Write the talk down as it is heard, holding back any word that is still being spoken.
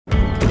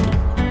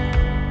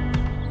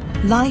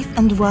Life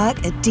and work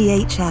at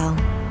DHL.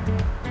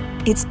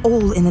 It's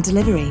all in the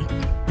delivery.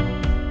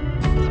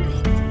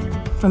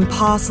 From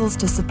parcels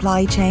to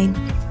supply chain,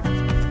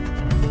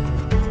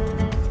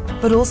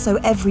 but also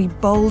every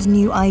bold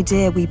new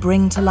idea we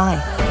bring to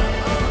life.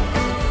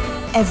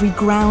 Every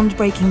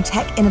groundbreaking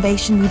tech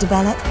innovation we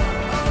develop.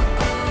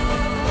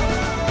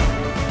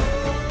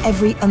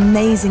 Every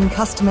amazing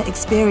customer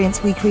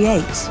experience we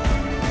create.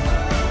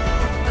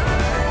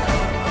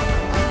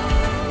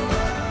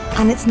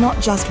 And it's not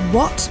just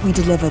what we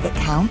deliver that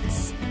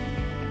counts,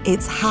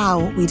 it's how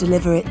we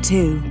deliver it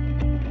too.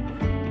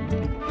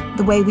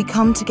 The way we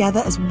come together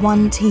as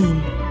one team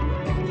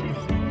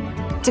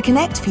to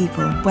connect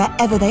people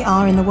wherever they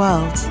are in the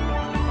world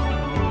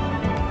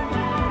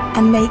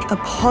and make a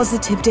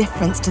positive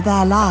difference to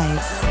their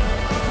lives.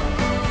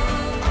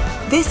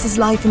 This is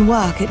life and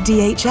work at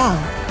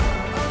DHL.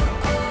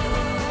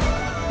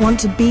 Want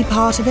to be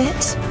part of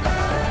it?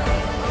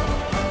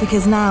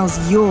 Because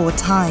now's your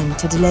time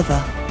to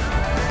deliver.